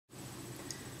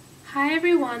Hi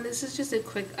everyone, this is just a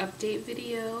quick update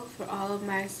video for all of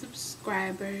my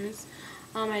subscribers.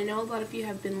 I know a lot of you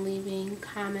have been leaving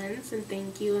comments and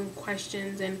thank you and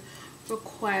questions and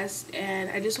requests, and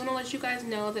I just want to let you guys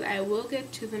know that I will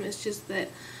get to them. It's just that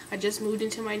I just moved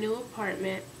into my new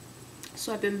apartment,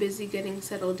 so I've been busy getting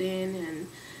settled in and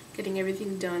getting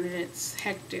everything done, and it's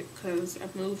hectic because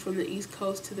I've moved from the East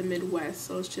Coast to the Midwest,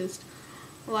 so it's just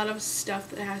a lot of stuff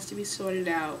that has to be sorted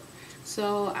out.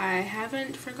 So I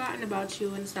haven't forgotten about you,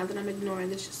 and it's not that I'm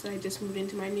ignoring, it's just that I just moved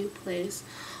into my new place.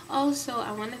 Also,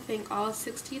 I want to thank all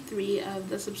 63 of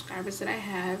the subscribers that I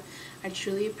have. I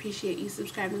truly appreciate you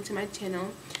subscribing to my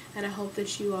channel, and I hope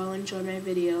that you all enjoy my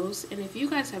videos. And if you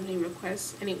guys have any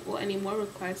requests, any more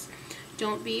requests,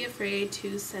 don't be afraid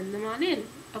to send them on in,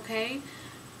 okay?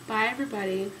 Bye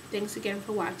everybody. Thanks again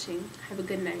for watching. Have a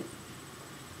good night.